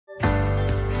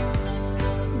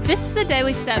This is the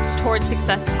Daily Steps Towards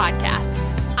Success podcast.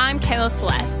 I'm Kayla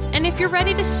Celeste, and if you're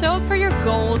ready to show up for your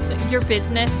goals, your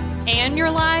business, and your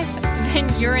life, then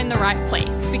you're in the right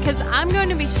place, because I'm going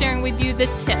to be sharing with you the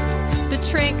tips, the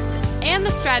tricks, and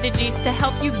the strategies to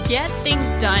help you get things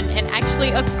done and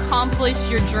actually accomplish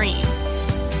your dreams.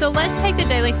 So let's take the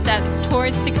daily steps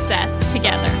towards success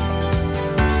together.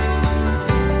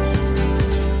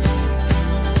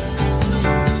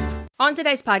 On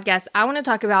today's podcast, I want to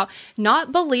talk about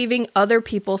not believing other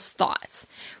people's thoughts,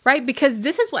 right? Because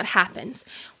this is what happens.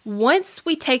 Once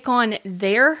we take on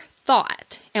their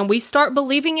thought and we start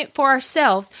believing it for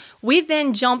ourselves, we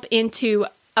then jump into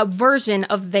a version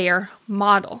of their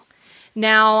model.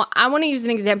 Now, I want to use an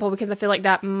example because I feel like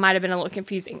that might have been a little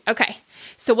confusing. Okay,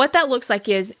 so what that looks like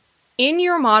is in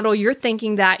your model, you're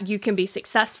thinking that you can be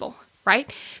successful,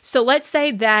 right? So let's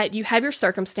say that you have your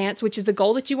circumstance, which is the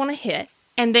goal that you want to hit.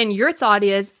 And then your thought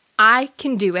is, I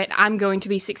can do it. I'm going to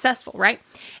be successful, right?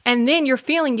 And then your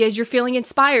feeling is you're feeling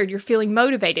inspired. You're feeling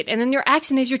motivated. And then your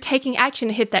action is you're taking action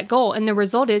to hit that goal. And the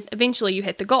result is eventually you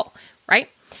hit the goal, right?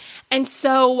 And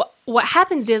so what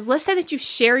happens is, let's say that you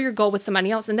share your goal with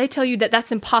somebody else and they tell you that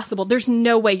that's impossible. There's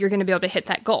no way you're going to be able to hit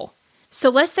that goal. So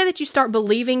let's say that you start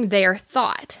believing their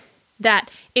thought that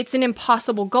it's an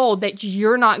impossible goal, that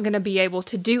you're not going to be able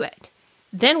to do it.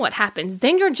 Then what happens?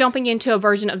 Then you're jumping into a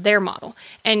version of their model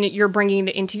and you're bringing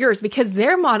it into yours, because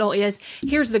their model is,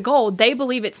 here's the goal. They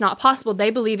believe it's not possible. They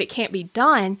believe it can't be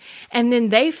done. And then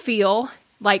they feel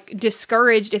like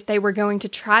discouraged if they were going to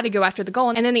try to go after the goal.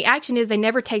 And then the action is they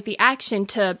never take the action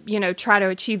to, try to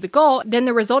achieve the goal. Then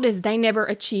the result is they never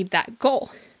achieve that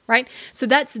goal, right? So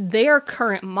that's their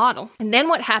current model. And then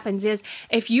what happens is,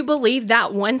 if you believe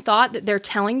that one thought that they're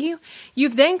telling you,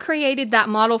 you've then created that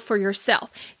model for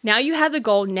yourself. Now you have the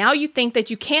goal. Now you think that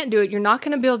you can't do it. You're not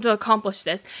going to be able to accomplish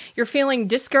this. You're feeling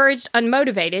discouraged,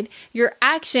 unmotivated. Your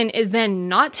action is then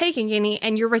not taking any,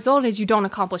 and your result is you don't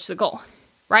accomplish the goal,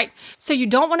 right? So you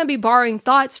don't want to be borrowing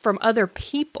thoughts from other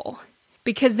people,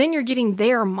 because then you're getting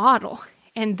their model,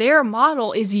 and their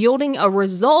model is yielding a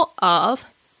result of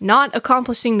not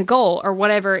accomplishing the goal or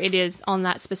whatever it is on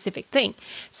that specific thing.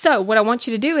 So what I want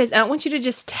you to do is, I don't want you to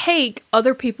just take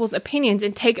other people's opinions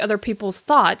and take other people's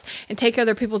thoughts and take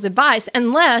other people's advice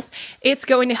unless it's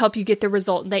going to help you get the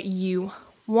result that you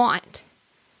want,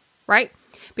 right?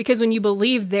 Because when you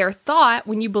believe their thought,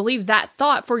 when you believe that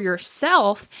thought for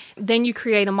yourself, then you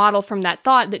create a model from that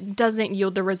thought that doesn't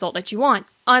yield the result that you want,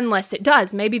 unless it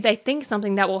does. Maybe they think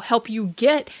something that will help you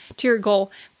get to your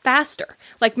goal faster.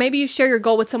 Like maybe you share your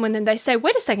goal with someone and they say,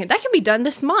 wait a second, that can be done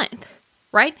this month,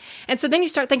 right? And so then you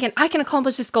start thinking, I can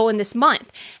accomplish this goal in this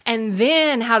month. And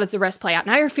then how does the rest play out?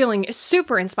 Now you're feeling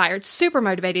super inspired, super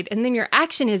motivated. And then your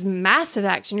action is massive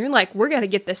action. You're like, we're going to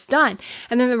get this done.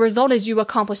 And then the result is you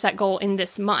accomplish that goal in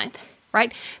this month,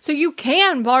 right? So you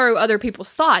can borrow other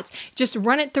people's thoughts. Just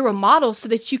run it through a model so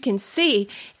that you can see,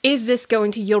 is this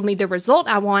going to yield me the result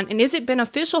I want? And is it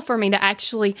beneficial for me to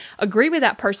actually agree with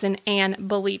that person and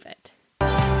believe it?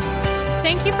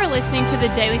 Thank you for listening to the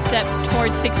Daily Steps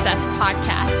Towards Success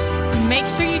podcast. Make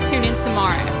sure you tune in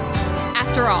tomorrow.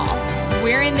 After all,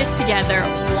 we're in this together,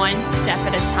 one step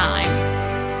at a time.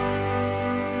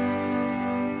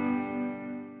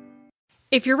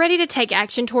 If you're ready to take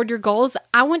action toward your goals,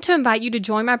 I want to invite you to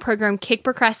join my program, Kick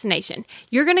Procrastination.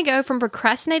 You're going to go from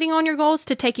procrastinating on your goals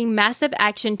to taking massive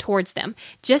action towards them.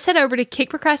 Just head over to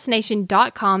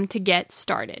kickprocrastination.com to get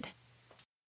started.